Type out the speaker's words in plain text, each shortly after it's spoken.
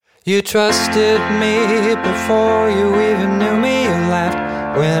You trusted me before you even knew me. You laughed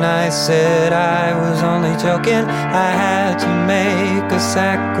when I said I was only joking. I had to make a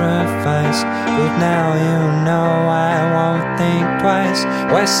sacrifice, but now you know I won't think twice.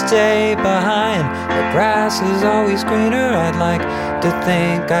 Why stay behind? The grass is always greener. I'd like to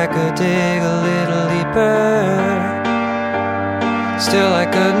think I could dig a little deeper. Still I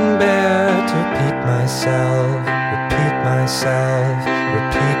couldn't bear to repeat myself, repeat myself,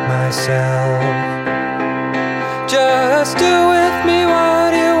 repeat myself. Just do with me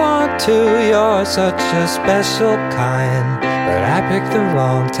what you want to. You're such a special kind, but I picked the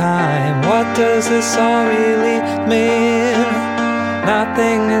wrong time. What does this all really mean?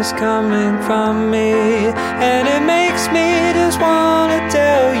 Nothing is coming from me, and it makes me just wanna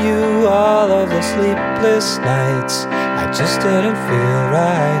tell you all of the sleepless nights I just didn't feel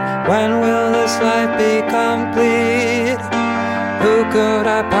right. When will this life be complete? Who could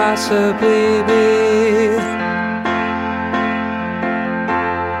I possibly be?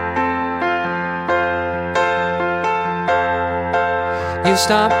 You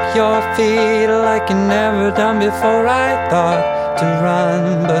stomp your feet like you never done before. I thought to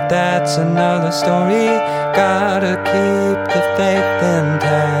run, but that's another story. Gotta keep the faith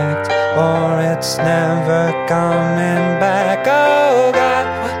intact, or it's never coming back. Oh God,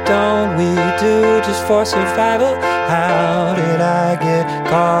 what don't we do just for survival? How did I get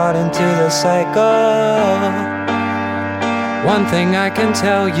caught into the cycle? One thing I can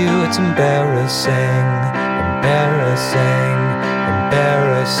tell you, it's embarrassing, embarrassing,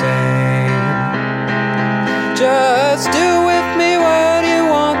 embarrassing. Just do with me what you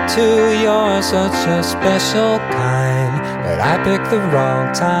want to. You're such a special kind, but I picked the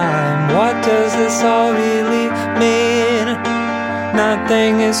wrong time. What does this all really mean?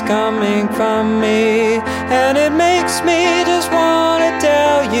 Nothing is coming from me, and it makes me just wanna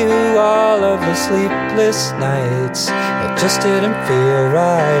tell you all of the sleepless nights that just didn't feel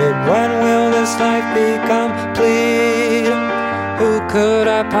right. When will this life be complete? Who could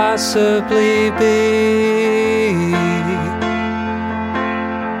I possibly be?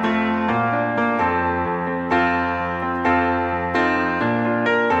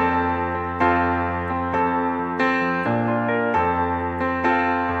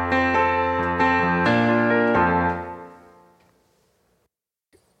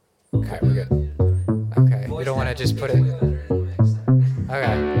 Okay, we're good. Okay, you don't want to just put it.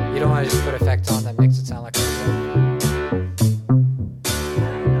 Okay, you don't want to just put effects on that makes it sound like.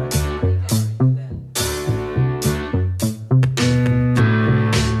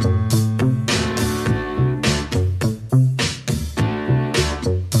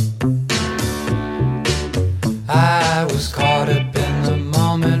 I was caught up in the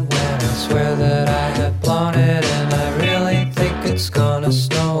moment when I swear that I had blown it, and I really think it's gonna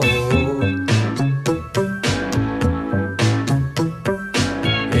snow.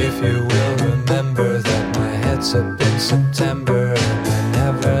 If you will remember that my head's up in September, and I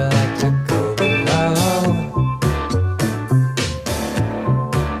never like to go below.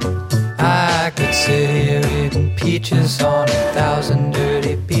 I could sit here eating peaches on 1,000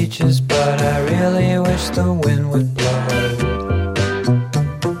 dirty beaches, but I really wish the wind would blow.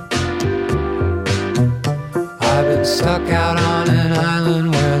 I've been stuck out on an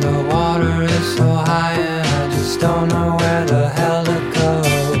island where the water is so high, and I just don't know where the hell to go.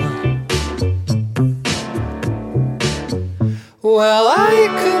 Well, I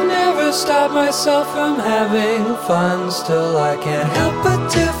could never stop myself from having fun. Still I can't help but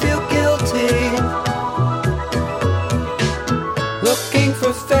to feel guilty, looking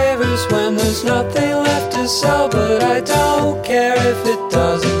for favors when there's nothing left to sell. But I don't care if it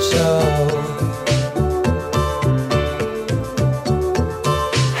doesn't show.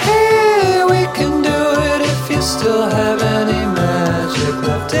 Hey, we can do it if you still have any magic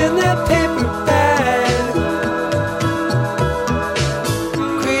left in that paper bag,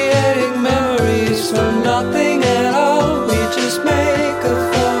 creating memories from nothing at all. We just make up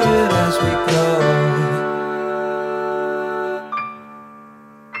for it as we go.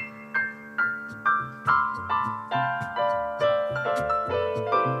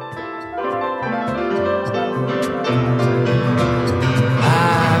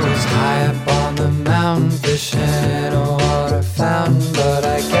 Fishing in a water fountain, but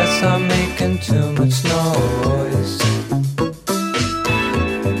I guess I'm making too much noise.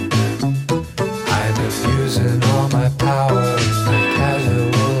 I'm abusing all my power in my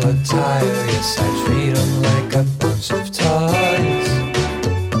casual attire. Yes, I treat them like a bunch of toys.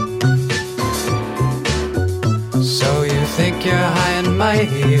 So you think you're high and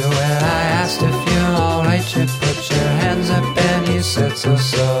mighty when I asked if you're alright. watch you put your hands up and you said so.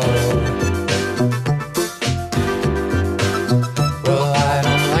 Well, I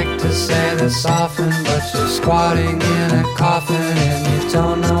don't like to say this often, but you're squatting in a coffin and you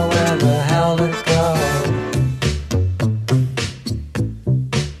don't know where the hell to go.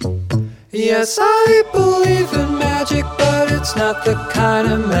 Yes, I believe in magic, but it's not the kind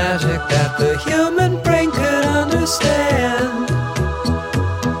of magic that the human brain could understand.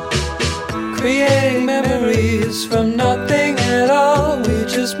 Creating memories from nothing at all, we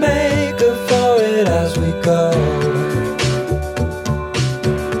just make up for it as we go.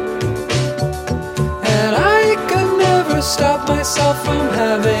 And I could never stop myself from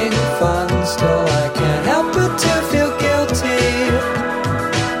having fun, still I can't help but to feel guilty,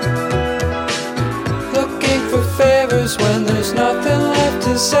 looking for favors when there's nothing left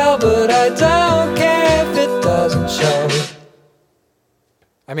to sell, but I don't care if it doesn't show.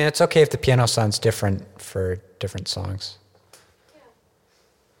 I mean, it's okay if the piano sounds different for different songs.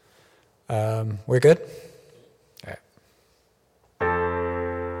 We're good? All right.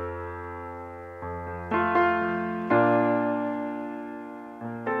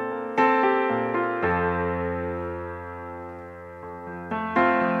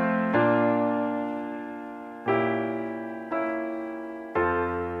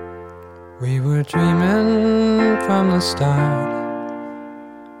 We were dreaming from the start,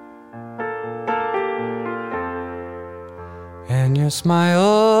 and your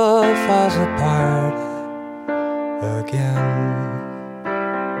smile falls apart again.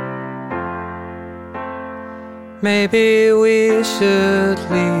 Maybe we should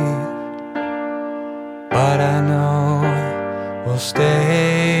leave, but I know we'll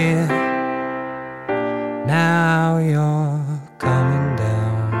stay. Now you're coming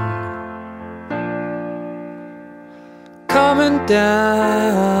down, coming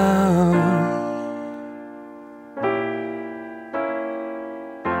down.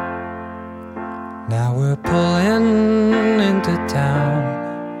 Now we're pulling into town.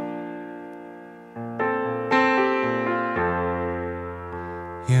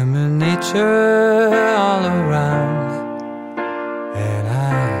 Human nature all around, and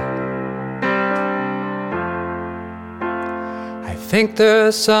I think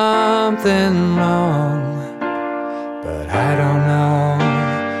there's something wrong, but I don't know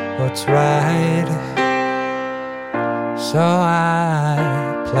what's right, so I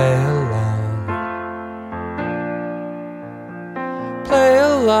play along. Play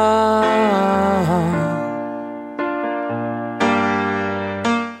along.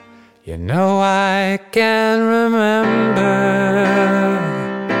 You know I can remember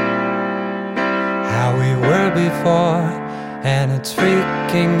how we were before, and it's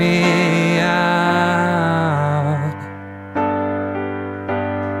freaking me out.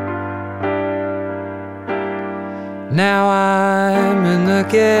 Now I'm in the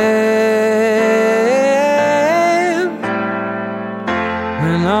game,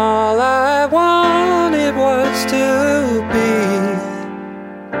 when all I wanted was to be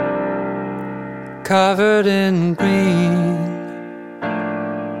covered in green.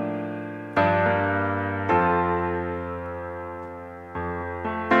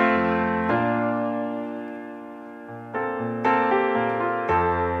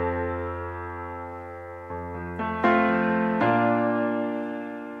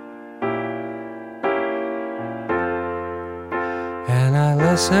 And I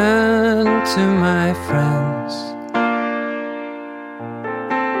listen to my friends,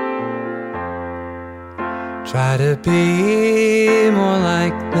 try to be more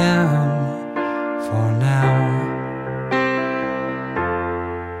like them for now.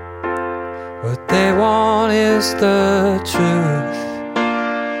 What they want is the truth,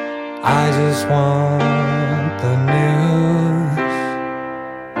 I just want the news,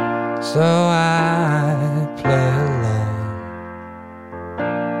 so I play along.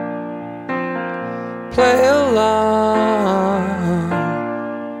 Play along.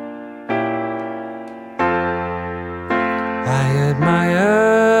 I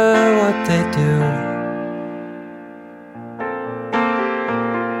admire what they do,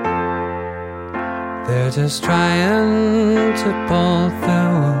 they're just trying to pull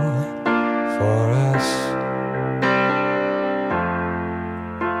through for us.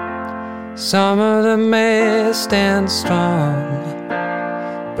 Some of them may stand strong,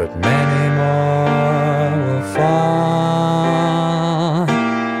 but many more will fall.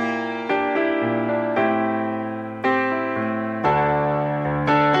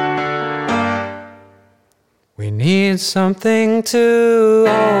 We need something to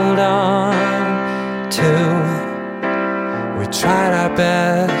hold on to. We tried our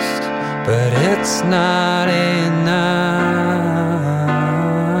best, but it's not enough.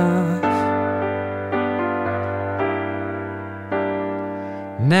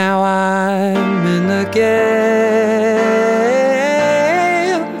 Now I'm in the game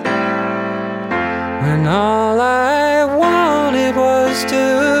when all I wanted was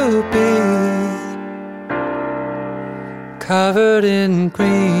to be covered in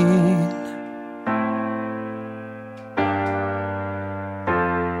green.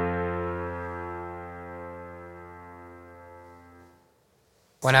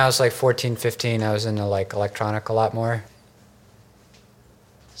 When I was like 14, 15, I was into like electronic a lot more.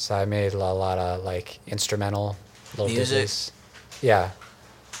 So I made a lot of like instrumental little music. ditties. Yeah.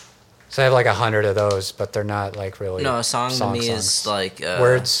 So I have like 100 of those, but they're not like really. No, a song to me songs. is like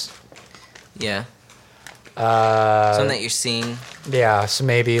Words. Yeah. Something that you're seeing. Yeah, so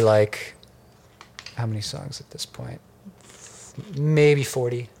maybe like, how many songs at this point? Maybe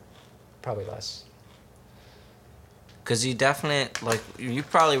 40, probably less. Because you definitely, like, you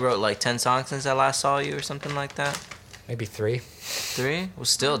probably wrote like 10 songs since I last saw you or something like that. Maybe 3. 3? Well,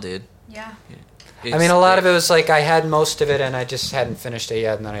 still, dude. Yeah. I mean, a lot of it was like I had most of it and I just hadn't finished it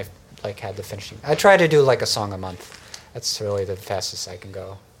yet, and then I like had the finishing. I try to do like a song a month. That's really the fastest I can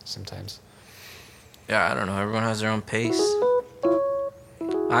go sometimes. Yeah, I don't know. Everyone has their own pace.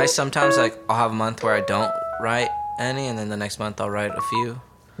 I sometimes, like, I'll have a month where I don't write any, and then the next month I'll write a few.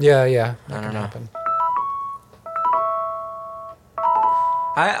 Yeah. I don't know. Happen.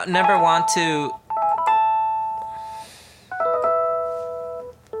 I never want to...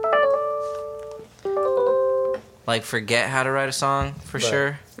 like, forget how to write a song, for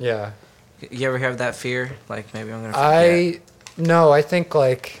sure. Yeah. You ever have that fear? Like, maybe I'm going to forget? No, I think,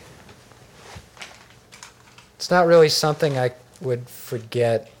 like, it's not really something I would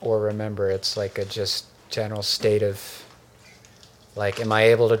forget or remember. It's like a just general state of, like, am I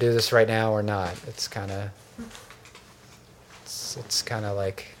able to do this right now or not? It's kind of, it's kind of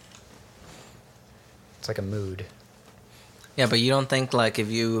like, it's like a mood. Yeah, but you don't think, like, if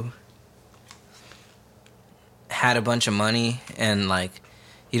you had a bunch of money and, like,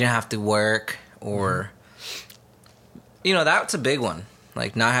 you didn't have to work or, you know, that's a big one.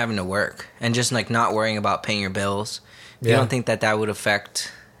 Like, not having to work and just, like, not worrying about paying your bills. Yeah. You don't think that that would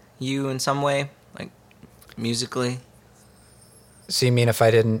affect you in some way, like, musically? So you mean if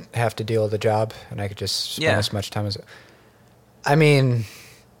I didn't have to deal with a job and I could just spend as much time as... I mean,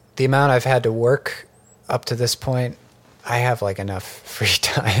 the amount I've had to work up to this point, I have, like, enough free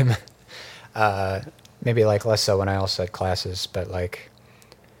time. Maybe, like, less so when I also had classes, but, like,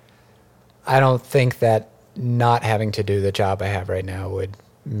 I don't think that not having to do the job I have right now would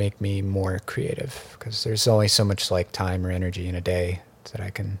make me more creative, because there's only so much, like, time or energy in a day that I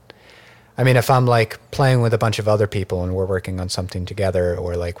can... I mean, if I'm, like, playing with a bunch of other people and we're working on something together,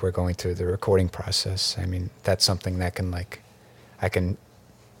 or, like, we're going through the recording process, I mean, that's something that can, like, I can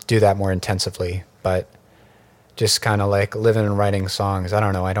do that more intensively. But just kind of, like, living and writing songs, I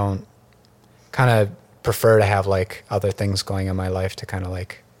don't know, I don't kind of prefer to have, like, other things going in my life to kind of,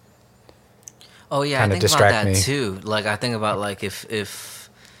 like... Oh yeah, I think about that too. Like, I think about, like, if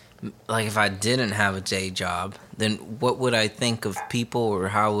I didn't have a day job, then what would I think of people, or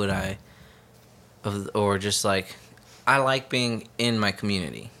how would I, or just, like, I like being in my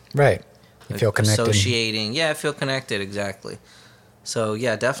community. Right. You feel connected. Associating. Yeah, I feel connected, exactly. So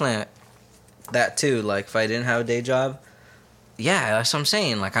yeah, definitely that too. Like, if I didn't have a day job, yeah, that's what I'm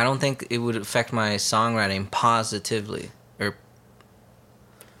saying. Like, I don't think it would affect my songwriting positively.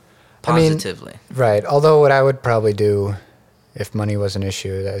 Positively. I mean, right. Although what I would probably do if money was an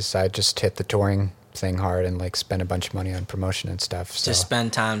issue is I'd just hit the touring thing hard and, like, spend a bunch of money on promotion and stuff. So just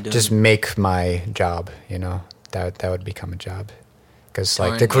spend time doing... Just make my job, you know. That would become a job. Because,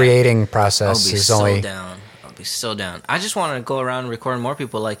 like, the creating process is only... I'll be so down. I just want to go around and record more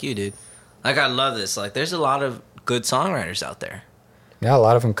people like you, dude. Like, I love this. Like, there's a lot of good songwriters out there. Yeah, a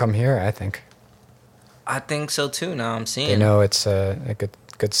lot of them come here, I think. I think so, too, now I'm seeing. They know it's a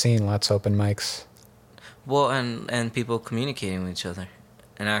good scene, lots of open mics. Well, and people communicating with each other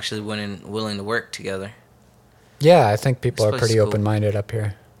and actually willing to work together. Yeah, I think people are pretty open-minded up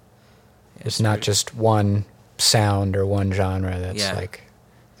here. Yeah, it's not just one sound or one genre that's like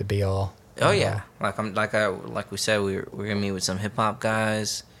the be-all. Oh yeah, like we said, we're gonna meet with some hip-hop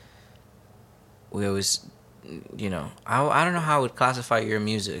guys. We always, you know, I don't know how I would classify your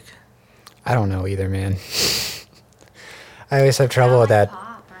music. I don't know either, man. I always have trouble with that.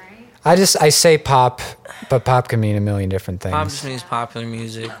 Pop, right? I say pop, but pop can mean a million different things. Pop just means popular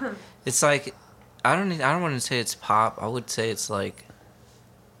music. It's like, I don't want to say it's pop. I would say it's like,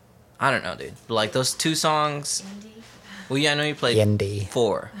 I don't know, dude. Like those two songs. Indie. Well, yeah, I know you played Indie.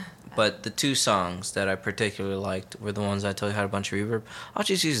 4, But the 2 songs that I particularly liked were the ones I told you had a bunch of reverb. I'll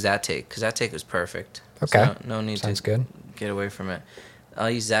just use that take because that take was perfect. Okay. So no need Sounds to good. get away from it. I'll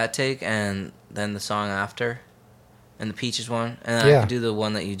use that take and then the song after, and the Peaches one, and then I could do the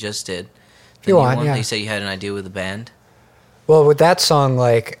one that you just did. The you new want, one yeah. that you said you had an idea with the band. Well, with that song,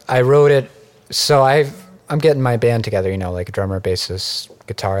 like, I wrote it, so I'm getting my band together, like a drummer, bassist,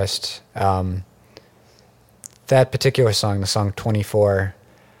 guitarist. That particular song, the song 24,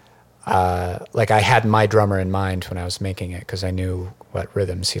 like, I had my drummer in mind when I was making it because I knew what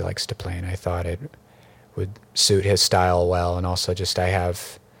rhythms he likes to play, and I thought it would suit his style well, and also just I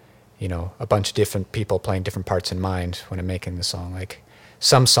have, a bunch of different people playing different parts in mind when I'm making the song. Like,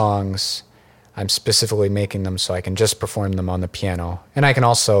 some songs, I'm specifically making them so I can just perform them on the piano, and I can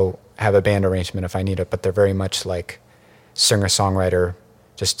also have a band arrangement if I need it, but they're very much like singer-songwriter,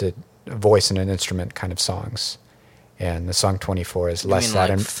 just a voice and an instrument kind of songs. And the song 24 is less mean that.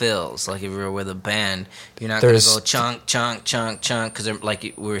 Like fills, like if you were with a band, you're not going to go chunk, chunk, chunk, chunk, because like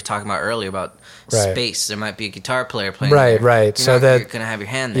we were talking about earlier about space. There might be a guitar player playing. Right. You're so you're going to have your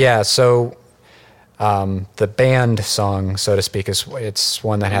hand there. Yeah, so the band song, so to speak, it's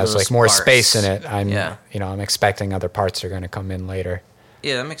one that has like more space in it. I'm expecting other parts are going to come in later.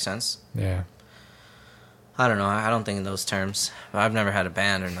 Yeah, that makes sense. Yeah. I don't know. I don't think in those terms. I've never had a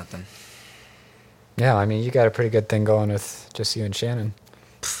band or nothing. Yeah, I mean, you got a pretty good thing going with just you and Shannon.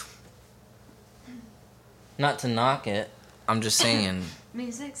 Not to knock it. I'm just saying.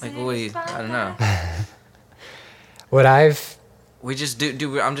 Like, what do you? I don't know. We just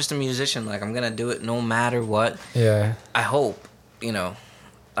do. I'm just a musician. Like, I'm gonna do it no matter what. Yeah. I hope. I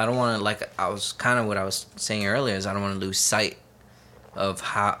don't want to, like, I was kind of what I was saying earlier is I don't want to lose sight of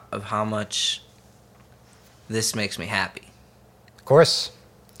how much this makes me happy. Of course.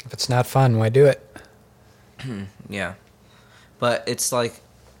 If it's not fun, why do it? Yeah. But it's like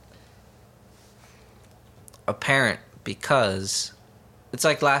apparent because it's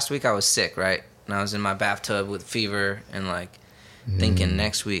like last week I was sick, right? And I was in my bathtub with fever and like thinking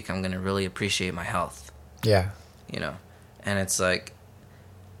next week I'm going to really appreciate my health. Yeah. And it's like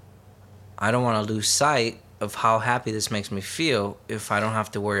I don't want to lose sight of how happy this makes me feel if I don't have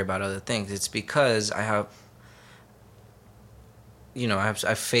to worry about other things. It's because I have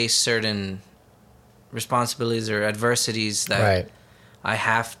I face certain responsibilities or adversities that I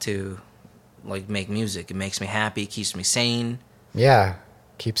have to like make music. It makes me happy, keeps me sane. Yeah,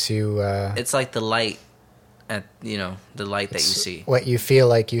 keeps you. It's like the light the light that you see. What you feel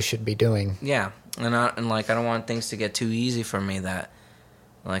like you should be doing. Yeah, and I don't want things to get too easy for me that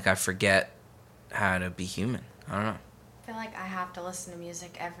like I forget how to be human. I don't know. I feel like I have to listen to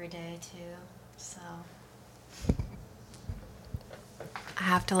music every day too, so. I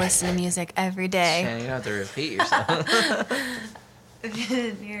have to listen to music every day. Shannon, you don't have to repeat yourself. If you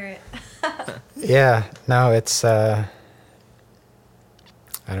didn't hear it. Yeah, no, it's, I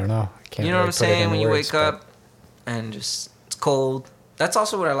don't know. I can't You know really what I'm saying? When you words, wake up and just, it's cold. That's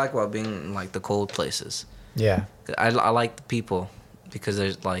also what I like about being in, like, the cold places. Yeah. I like the people because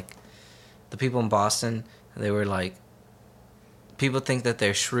there's, like, the people in Boston, they were, like, people think that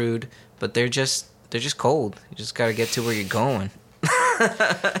they're shrewd, but they're just cold. You just got to get to where you're going.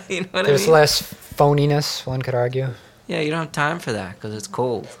 You know what There's I mean? less phoniness, one could argue. Yeah, you don't have time for that because it's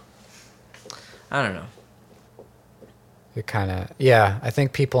cold. I don't know. It kind of, yeah, I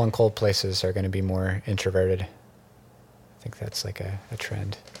think people in cold places are going to be more introverted. I think that's like a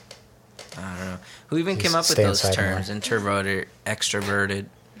trend. I don't know. Who even Just came up with stay those inside terms? more. Introverted, extroverted.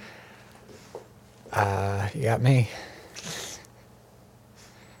 You got me.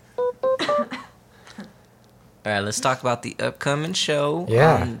 All right, let's talk about the upcoming show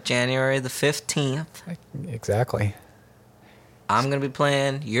on January the 15th. Exactly. I'm going to be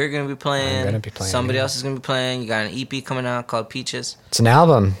playing. You're going to be playing. I'm going to be playing. Somebody else is going to be playing. You got an EP coming out called Peaches. It's an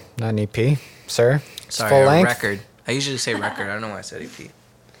album, not an EP, sir. It's Sorry, full a length. record. I usually say record. I don't know why I said EP.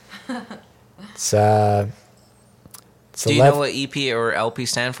 It's Do you know what EP or LP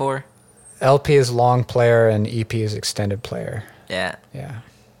stand for? LP is long player and EP is extended player. Yeah. Yeah.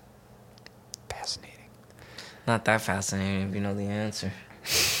 Fascinating. Not that fascinating if you know the answer.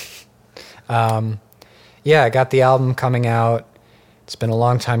 Yeah, I got the album coming out. It's been a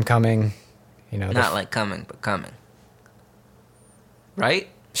long time coming. Not like coming, but coming. Right?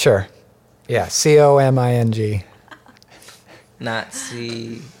 Sure. Yeah, COMING. Not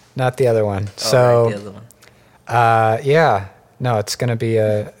C. Not the other one. Oh, right, the other one. Yeah. No, it's gonna be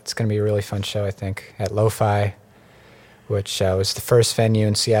a really fun show, I think, at Lo-Fi, which was the first venue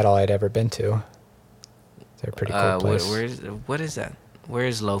in Seattle I'd ever been to. They're a pretty cool place. What is that? Where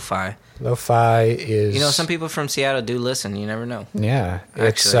is Lo-Fi? Lo-Fi is... You know, some people from Seattle do listen. You never know. Yeah.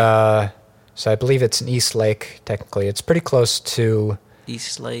 It's, Actually. so I believe it's in East Lake, technically. It's pretty close to...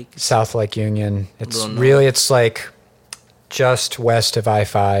 East Lake. South Lake Union. It's Little really, north. it's like just west of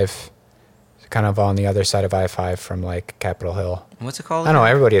I-5. Kind of on the other side of I-5 from like Capitol Hill. What's it called? I don't know.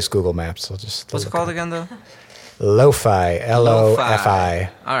 again? Everybody has Google Maps. So just What's it look called it up. again, though? Lo-Fi. L-O-F-I.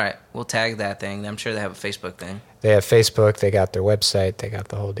 All right. We'll tag that thing. I'm sure they have a Facebook thing. They have Facebook. They got their website. They got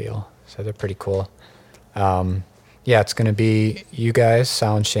the whole deal. So they're pretty cool. Yeah, it's going to be you guys,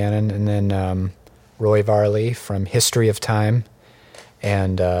 Sal and Shannon, and then Roy Varley from History of Time.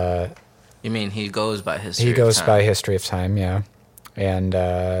 And You mean he goes by his? he goes by History of Time, yeah. And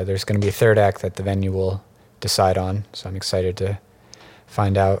there's going to be a third act that the venue will decide on. So I'm excited to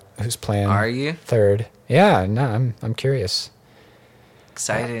find out who's playing. Are you Third? Yeah, no, I'm curious.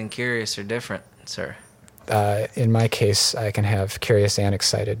 excited and curious are different, sir? In my case, I can have curious and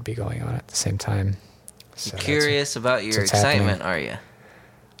excited be going on at the same time. So that's- Curious about your what's happening. excitement, are you?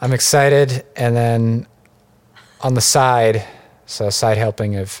 I'm excited, and then on the side, so a side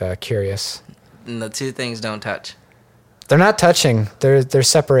helping of curious. And the two things don't touch. They're not touching. There's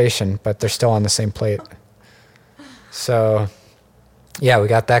separation, but they're still on the same plate. So, yeah, we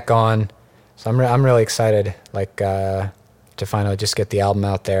got that going. So I'm really excited, like to finally just get the album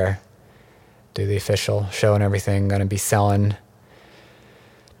out there, do the official show and everything. Going to be selling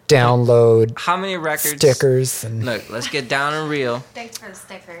download How many records? stickers and Look, let's get down and real. Thanks for the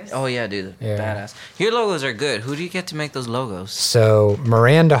stickers. Oh yeah, dude, Yeah. badass. Your logos are good. Who do you get to make those logos? So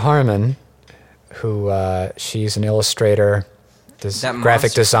Miranda Harmon, who she's an illustrator, That graphic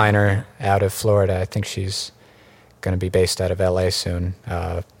monster. designer out of Florida. I think she's going to be based out of LA soon.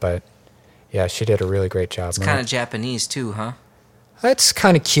 But yeah, she did a really great job. It's kind of Japanese too, huh? It's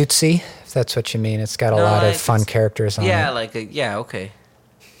kind of cutesy, if that's what you mean. It's got a No, lot like, of fun it's- characters on Yeah, it. like okay.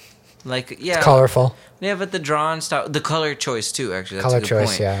 Like yeah, It's colorful. Yeah, but the drawn style, the color choice too. Actually, that's Color a good choice,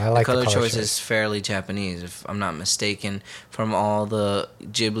 point. yeah, I like the color color choice choice. is fairly Japanese, if I'm not mistaken, from all the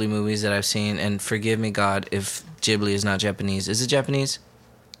Ghibli movies that I've seen. And forgive me, God, if Ghibli is not Japanese. Is it Japanese?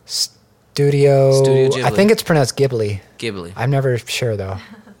 Studio Ghibli. I think it's pronounced Ghibli. Ghibli. I'm never sure, though.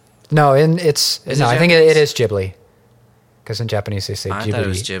 No, I think Japanese? it is Ghibli. Because in Japanese they say I Ghibli. thought it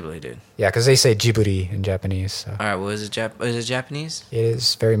was Ghibli, dude. Yeah, because they say Djibouti in Japanese. So. All right, well, is it Japanese? It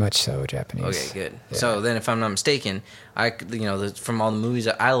is very much so Japanese. Okay, good. Yeah. So then, if I'm not mistaken, from all the movies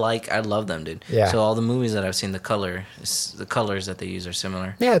that I like, I love them, dude. Yeah. So all the movies that I've seen, the colors that they use are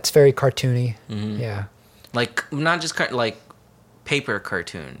similar. Yeah, it's very cartoony. Mhm. Yeah. Like not just like paper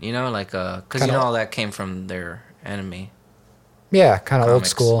cartoon, like because Kinda- all that came from their anime. Yeah, kind of old Comics.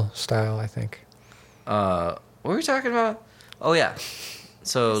 school style, I think. What were we talking about? Oh yeah.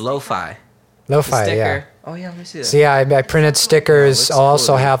 So lo-fi. The Lo-fi, sticker. yeah. Oh yeah, let me see that. So yeah, I printed stickers. Looks I'll cool,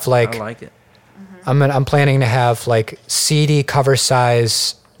 also dude. have I like it. I'm planning to have like CD cover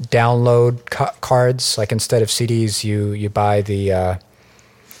size download cards. Like instead of CDs, you buy the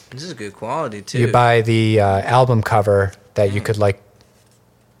This is good quality too. you buy the album cover that you could like,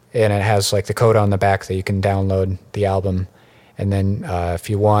 and it has like the code on the back that you can download the album, and then if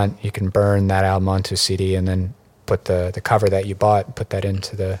you want, you can burn that album onto a CD and then put the cover that you bought, put that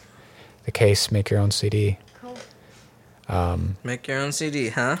into the case, make your own CD. Cool. Make your own CD,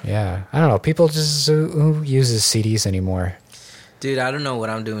 huh? Yeah, I don't know. People just who uses CDs anymore. Dude, I don't know what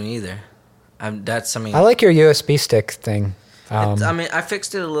I'm doing either. I like your USB stick thing. I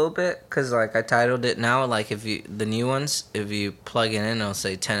fixed it a little bit because like I titled it now. Like the new ones, if you plug it in, it'll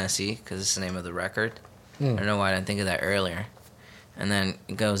say Tennessee because it's the name of the record. I don't know why I didn't think of that earlier. And then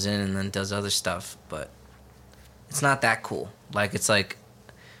it goes in and then does other stuff, but it's not that cool. Like it's like,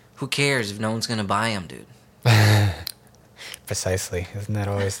 who cares if no one's gonna buy them, dude? Precisely. Isn't that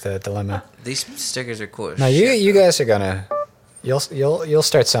always the dilemma? These stickers are cool. as No, shit, you though. guys are gonna. You'll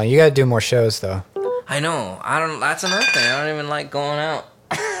start selling. You gotta do more shows though. I know. I don't. That's another thing. I don't even like going out.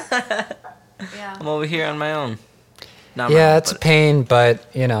 Yeah. I'm over here on my own. Not Yeah, my own, it's a but- pain, but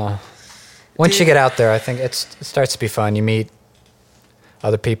once you Dude. get out there, I think it starts to be fun. You meet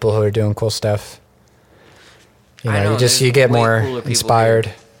other people who are doing cool stuff. I know, you there's get way more cooler people inspired.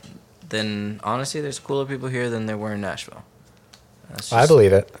 here. Then honestly, there's cooler people here than there were in Nashville. That's I just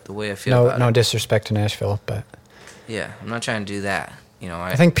believe it. the way I feel about No it. disrespect to Nashville, but Yeah, I'm not trying to do that.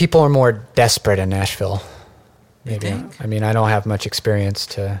 I think people are more desperate in Nashville. You Maybe. think? I mean, I don't have much experience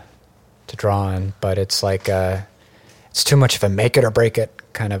to draw on, but it's like it's too much of a make it or break it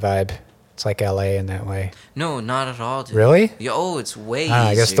kind of vibe. It's like LA in that way. No, not at all, dude. Really? It's way easier.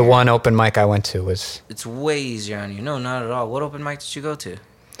 I guess the one open mic I went to was. It's way easier on you. No, not at all. What open mic did you go to?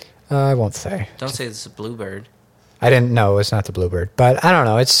 I won't say. Don't say this is Bluebird. I didn't know it was not the Bluebird, but I don't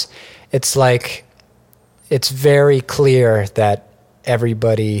know. It's like it's very clear that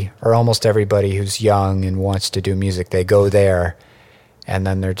everybody or almost everybody who's young and wants to do music, they go there, and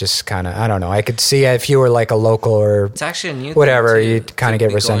then they're just kind of, I don't know. I could see if you were like a local or It's actually a new whatever, thing too, you'd kind of to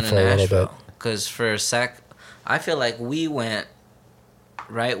get be going to resentful a little bit. Nashville. Because for a sec, I feel like we went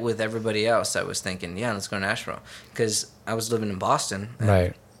right with everybody else that was thinking, yeah, let's go to Nashville. Because I was living in Boston.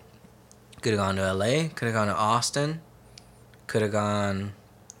 Right. Could have gone to LA, could have gone to Austin, could have gone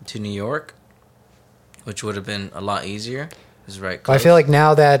to New York, which would have been a lot easier. It was right close. Well, I feel like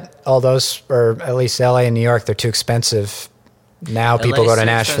now that all those, or at least LA and New York, they're too expensive. Now people go to too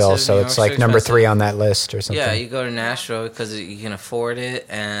Nashville, expensive, so New it's York's like too number expensive. 3 on that list or something. Yeah, you go to Nashville because you can afford it,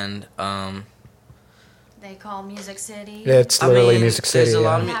 and They call Music City. It's I literally mean, Music there's City. a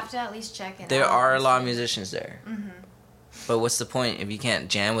lot Yeah. of You have to at least check it there out. are a lot of musicians there. But what's the point if you can't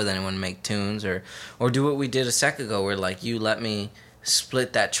jam with anyone, make tunes, or do what we did a sec ago, where like you let me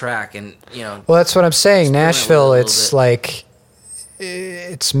split that track, and you know. Well, that's what I'm saying. Experiment with it a Nashville, little it's bit. like,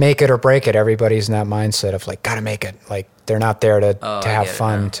 it's make it or break it. Everybody's in that mindset of like, gotta make it. Like, they're not there to I have get it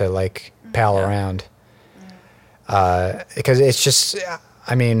fun, now. to like pal Yeah. around. Because it's just,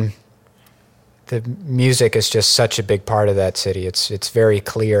 I mean, the music is just such a big part of that city. It's very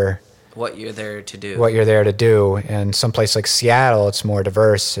clear What you're there to do. what you're there to do. And someplace like Seattle, it's more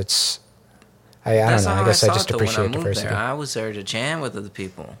diverse. I don't That's know. how I guess I saw just it, though, when appreciate moved diversity. There. I was there to jam with other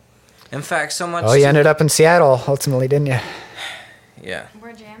people. In fact, so much. Oh, you to- ended up in Seattle ultimately, didn't you? Yeah,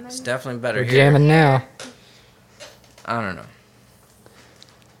 We're jamming. it's definitely better We're here. jamming now. I don't know.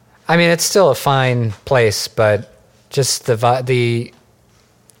 I mean, it's still a fine place, but just the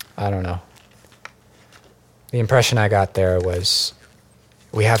I don't know. The impression I got there was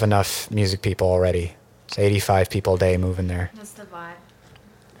we have enough music people already. It's 85 people a day moving there. That's the vibe.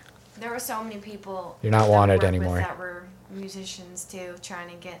 There were so many people. You're not that wanted worked with anymore. That were musicians too, trying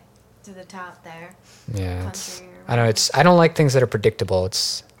to get to the top there. Yeah, Country or I know. I don't like things that are predictable.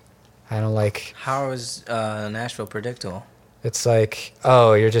 I don't like. How is Nashville predictable? It's like,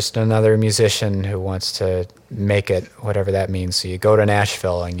 oh, you're just another musician who wants to make it, whatever that means. So you go to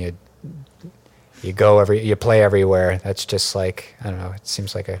Nashville and you play everywhere. That's just like, I don't know. It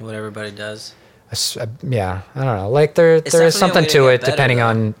seems like What everybody does. yeah, I don't know. Like there is definitely a something way to to get it better, depending though.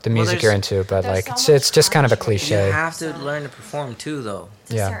 on the Well, music you're into, but there's like so it's much just kind of a country. You cliche. have to So- learn to perform too, though.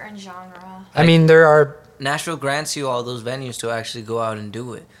 It's a Yeah. certain genre. I mean, there are. Nashville grants you all those venues to actually go out and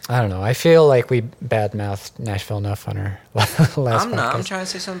do it. I don't know. I feel like we badmouthed Nashville enough on our last I'm not. I'm podcast. trying to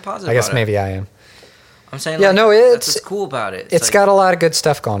say something positive. I guess about maybe It. I am. I'm saying. Yeah, like, no, that's it's- what's cool about it. It's like, got a lot of good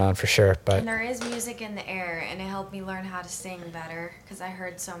stuff going on for sure, but And there is music in the air, and it helped me learn how to sing better because I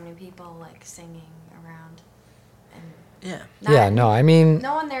heard so many people like singing around. And Yeah, yeah, no, I mean,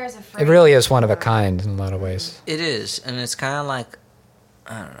 no one there is afraid. it really is one of a to- kind in a lot of ways. it is, and it's kind of like,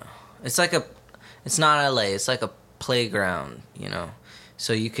 I don't know. It's like it's not LA. It's like a playground, you know.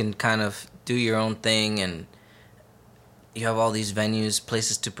 So you can kind of do your own thing, and you have all these venues,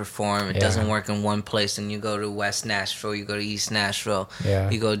 places to perform. It Yeah. doesn't work in one place, and you go to West Nashville, you go to East Nashville, Yeah.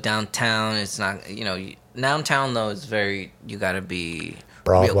 you go downtown. It's not, you know, downtown though is very, you gotta be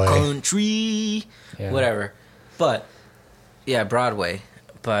Broadway. real country, Yeah. whatever. But yeah, Broadway.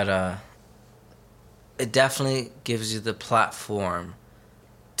 But it definitely gives you the platform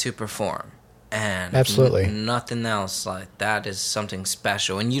to perform. And Absolutely. nothing else like that is something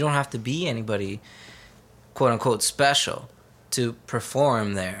special. And you don't have to be anybody, quote unquote, special to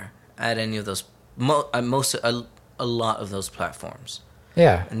perform there at any of those, a lot of those platforms.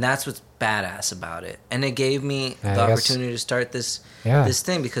 Yeah, And that's what's badass about it. And it gave me I the guess- opportunity to start this Yeah. this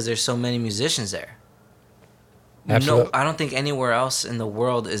thing because there's so many musicians there. Absolute- No, I don't think anywhere else in the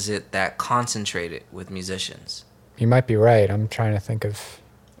world is it that concentrated with musicians. you might be right. I'm trying to think of.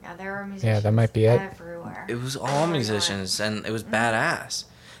 Yeah, there were musicians. that might be it. Everywhere. It was all Everywhere. musicians, and it was badass.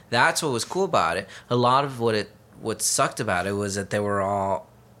 That's what was cool about it. A lot of what sucked about it was that they were all,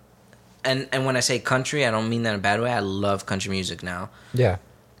 and when I say country, I don't mean that in a bad way. I love country music now, Yeah,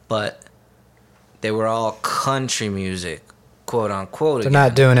 but they were all country music, quote unquote. they're again.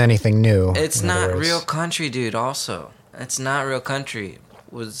 not doing anything new. It's in other not words. real country, dude. Also, it's not real country.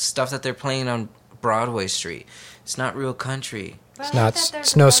 With stuff that they're playing on Broadway Street, it's not real country. But It's I not. like that there's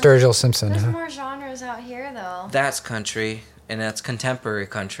It's no more- Sturgill Simpson. There's Huh? more genres out here, though. That's country, and that's contemporary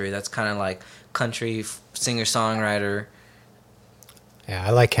country. That's kind of like country singer songwriter. Yeah,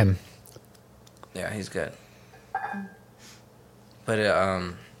 I like him. Yeah, he's good. But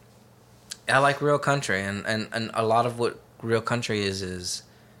I like real country, and a lot of what real country is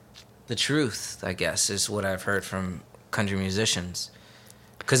the truth. I guess is what I've heard from country musicians.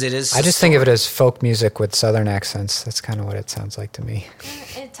 Because it is. I just think of it as folk music with Southern accents. That's kind of what it sounds like to me.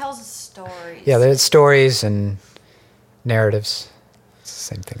 It tells stories. Yeah, there's stories and narratives. It's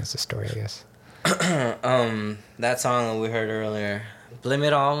the same thing as a story, I guess. That song that we heard earlier. Blame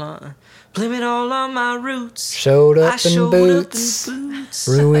it all on my roots. Showed I up showed in up boots. in boots.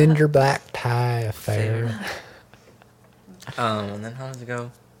 Ruined your black tie affair. And then how does it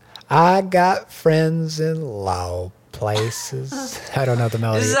go? I got friends in low places. I don't know the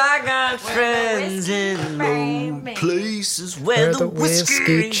melody. 'Cause I got friends in low places where the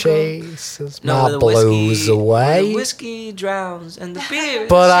whiskey chases No, my where the blues whiskey, where away. the whiskey drowns and the beer.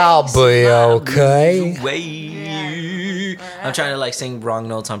 But I'll chases be my okay. blues away. I'm trying to like sing wrong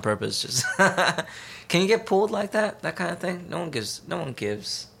notes on purpose. Just can you get pulled like that? That kind of thing. No one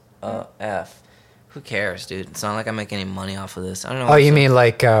gives a f. Who cares, dude? It's not like I make any money off of this. I don't know. Oh, you mean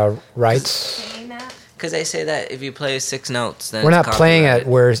like rights? Saying that? Because they say that if you play 6 notes, then We're it's not playing copyrighted. it.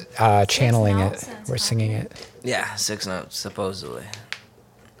 We're channeling notes, it. that's We're singing it. Yeah, 6 notes supposedly.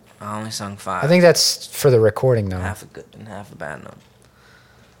 I only sung 5. I think that's for the recording, though. half a good and half a bad note.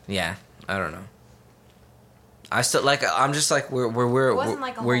 Yeah, I don't know. I still like. I'm just like where wasn't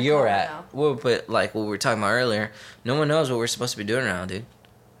like a where whole you're call, at. Well, but like what we were talking about earlier, no one knows what we're supposed to be doing now, dude.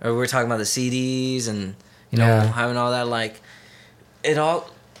 Or we're talking about the CDs and Yeah. having all that like it all.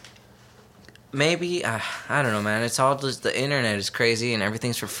 Maybe I don't know, man. It's all just the internet is crazy and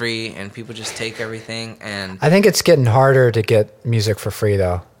everything's for free and people just take everything and I think it's getting harder to get music for free,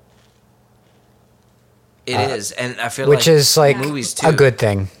 though. it is. And I feel Which like is like movies too. a good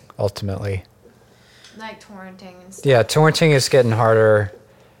thing, ultimately. Like torrenting and stuff. Yeah, torrenting is getting harder.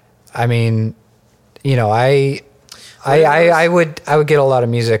 I mean, you know, I would get a lot of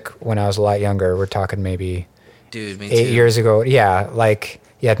music when I was a lot younger. We're talking maybe Dude, me too. 8 years ago. Yeah, like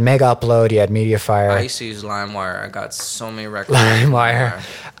you had Mega Upload, you had MediaFire, I used to use LimeWire. I got so many records. LimeWire.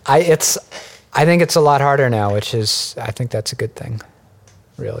 I think it's a lot harder now, which is I think that's a good thing,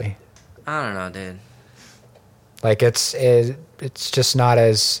 really. I don't know, dude. Like it's just not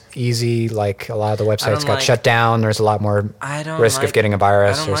as easy. Like a lot of the websites got shut down. There's a lot more I don't risk of getting a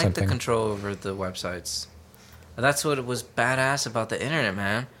virus I or don't like something. the control over the websites. That's what was badass about the internet,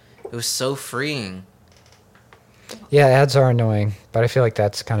 man. It was so freeing. Yeah, ads are annoying, but I feel like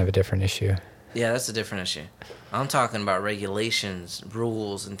that's kind of a different issue. Yeah, that's a different issue. I'm talking about regulations,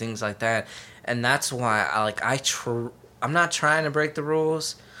 rules, and things like that. And that's why I'm not trying to break the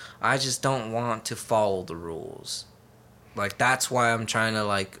rules. I just don't want to follow the rules. Like that's why I'm trying to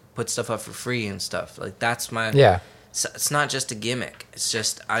like put stuff up for free and stuff. Like that's my It's not just a gimmick. It's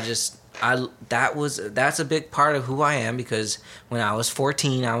just that's a big part of who I am because when I was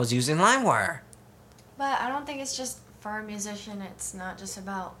 14, I was using LimeWire. But I don't think it's just for a musician. It's not just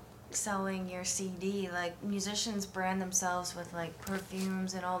about selling your CD. Like musicians brand themselves with like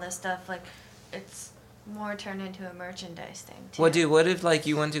perfumes and all this stuff. Like it's more turned into a merchandise thing too. Well, dude, what if like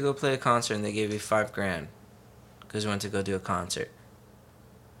you went to go play a concert and they gave you $5,000 because you went to go do a concert?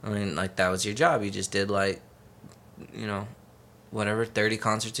 I mean, like that was your job. You just did like, whatever, 30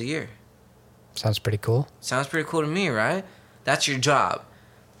 concerts a year. Sounds pretty cool. Sounds pretty cool to me, right? That's your job,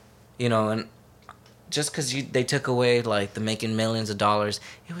 and just because they took away like the making millions of dollars,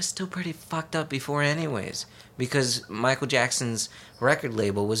 it was still pretty fucked up before, anyways. Because Michael Jackson's record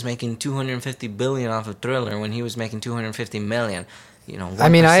label was making $250 billion off of Thriller when he was making $250 million. 1%. I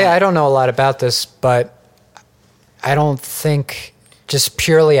mean, I don't know a lot about this, but I don't think just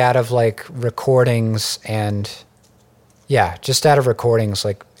purely out of like recordings and just out of recordings,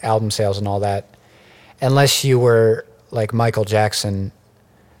 like album sales and all that, unless you were like Michael Jackson,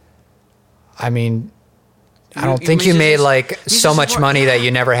 I mean, I don't think you made like so much money that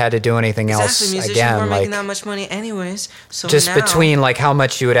you never had to do anything else musicians again. weren't Like making that much money anyways. So just now, between like how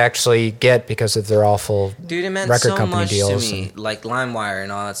much you would actually get because of their awful dude, it meant record so company much deals. to me, like LimeWire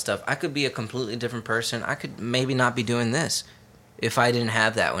and all that stuff. I could be a completely different person. I could maybe not be doing this if I didn't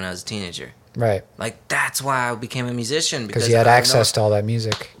have that when I was a teenager. Right. Like that's why I became a musician Because you had access to all that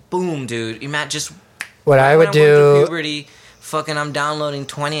music. Boom, dude. You might just what I would do. Puberty, fucking, I'm downloading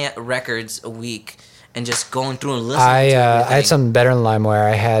 20 records a week and just going through and listening. I to had something better than LimeWire.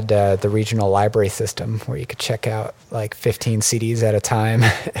 I had the regional library system where you could check out like 15 CDs at a time,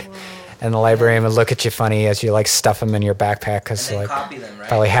 and the librarian would look at you funny as you like stuff them in your backpack because like copy them, right?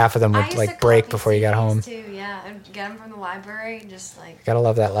 probably half of them I would used like to break copy before you got CDs home. Too, yeah, and get them from the library, just like. Gotta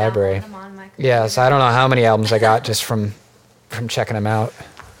love that library. Download them on my Yeah, so computer. I don't know how many albums I got just from checking them out.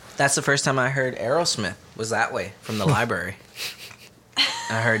 That's the first time I heard Aerosmith was that way from the library.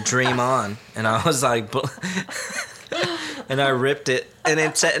 I heard "Dream On" and I was like, and I ripped it and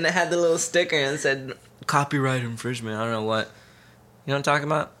it had the little sticker and it said copyright infringement. I don't know what. You know what I'm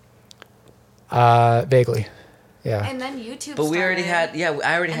talking about? Vaguely. Yeah. And then YouTube. But we already started. had,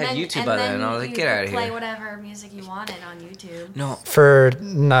 I already And had then- YouTube by then, and I was like, get out of Play here. whatever music you wanted on YouTube. No. For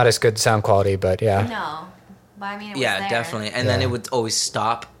not as good sound quality, but yeah. No, but I mean, it was Yeah, there. definitely. And then Yeah. it would always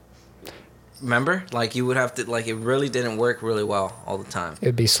stop. Remember? Like, you would have to, like, it really didn't work really well all the time.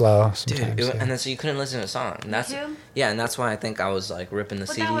 It'd be slow Dude, sometimes. yeah. and then so you couldn't listen to a song. And that's YouTube? Yeah, and that's why I think I was like ripping the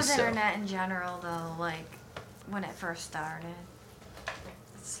But CDs. that was so. internet in general, though. Like when it first started,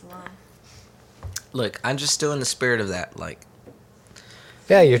 it's slow. Look, I'm just still in the spirit of that. Like,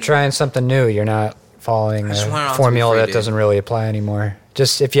 Yeah, you're trying something new. You're not following I just want it a all to be formula free, that dude. doesn't really apply anymore.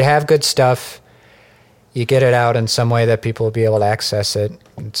 Just if you have good stuff, you get it out in some way that people will be able to access it.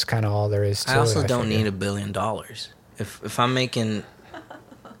 It's kind of all there is to it. I also don't figure. need $1 billion. If I'm making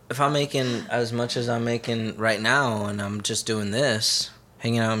as much as I'm making right now, and I'm just doing this,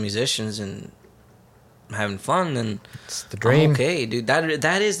 hanging out with musicians and having fun, then It's the dream. I'm okay, dude.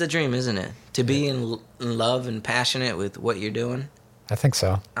 That is the dream, isn't it? To be in love and passionate with what you're doing. I think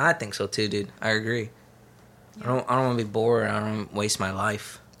so. I think so too, dude. I agree. I don't want to be bored. I don't wanna waste my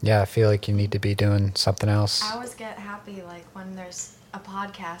life. Yeah, I feel like you need to be doing something else. I always get happy like when there's a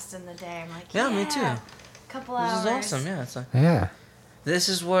podcast in the day. I'm like, Yeah, me too. Couple This hours. is awesome. Yeah, it's like, Yeah. this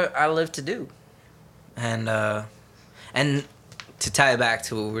is what I live to do. And to tie it back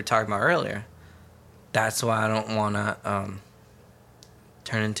to what we were talking about earlier, that's why I don't want to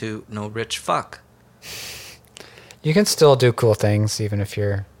turn into no rich fuck. You can still do cool things even if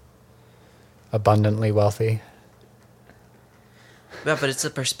you're abundantly wealthy. Yeah, but it's a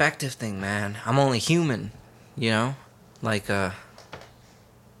perspective thing, man. I'm only human, you know? Like,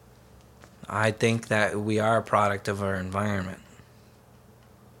 I think that we are a product of our environment.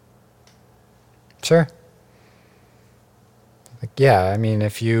 Sure. Like, yeah, I mean,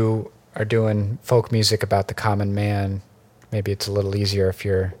 if you are doing folk music about the common man, maybe it's a little easier if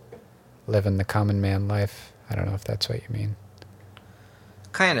you're living the common man life. I don't know if that's what you mean.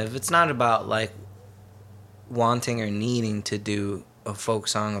 Kind of. It's not about, like, wanting or needing to do a folk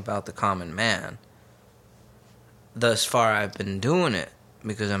song about the common man. Thus far, I've been doing it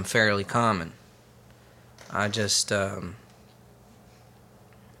because I'm fairly common. I just, I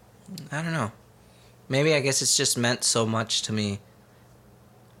don't know. Maybe I guess it's just meant so much to me.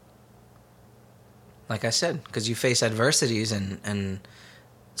 Like I said, because you face adversities and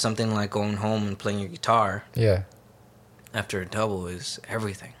something like going home and playing your guitar Yeah. after a double is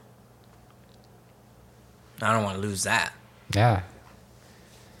everything. I don't want to lose that. Yeah.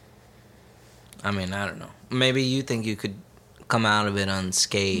 I mean, I don't know. Maybe you think you could come out of it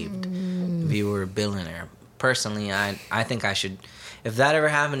unscathed if you were a billionaire. Personally, I think I should. If that ever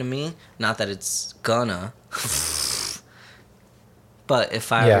happened to me, not that it's gonna, but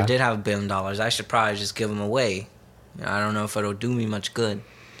if I ever did have $1 billion, I should probably just give them away. You know, I don't know if it'll do me much good.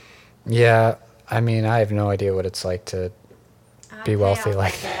 Yeah. I mean, I have no idea what it's like to be wealthy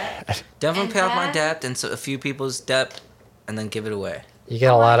like that. Definitely And pay off my then- debt and so a few people's debt, and then give it away. You get a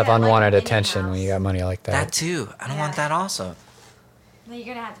I lot wanna of get, like, unwanted a mini attention when you house. got money like that. That too. I don't want Yeah. that also. Then you're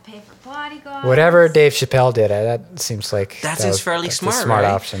gonna have to pay for bodyguards. Whatever Dave Chappelle did, that seems like That's that his was- fairly that's a smart, smart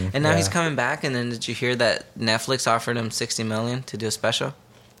right? option. And now yeah. he's coming back. And then did you hear that Netflix offered him $60 million to do a special?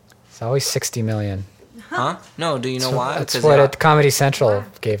 It's always 60 million. Huh? No. Do you know So why? That's Because what they, Comedy Central Why?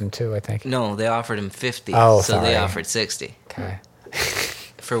 gave him too, I think. no, they offered him 50. Oh, so they sorry. offered 60 Okay.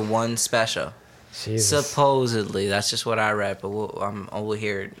 for one special. Jesus. Supposedly, that's just what I read. But I'm over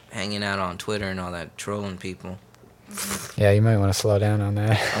here hanging out on Twitter and all that, trolling people. Yeah, you might want to slow down on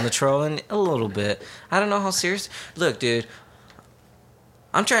that. On the trolling a little bit. I don't know how serious. Look, dude,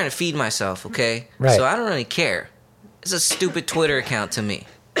 I'm trying to feed myself, okay? Right. So I don't really care. It's a stupid Twitter account to me.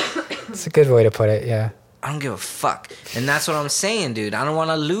 It's a good way to put it, yeah. I don't give a fuck. And that's what I'm saying, dude. I don't want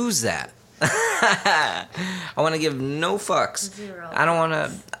to lose that. I want to give no fucks. Zero. I don't want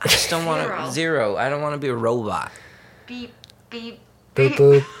to. I just don't want to. Zero. I don't want to be a robot. Beep, beep. Boop,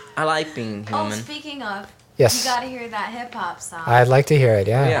 boop. I like being Oh, human. speaking of, Yes. you gotta hear that hip hop song. I'd like to hear it,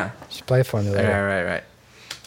 yeah. Yeah. You should play it for me later. Right.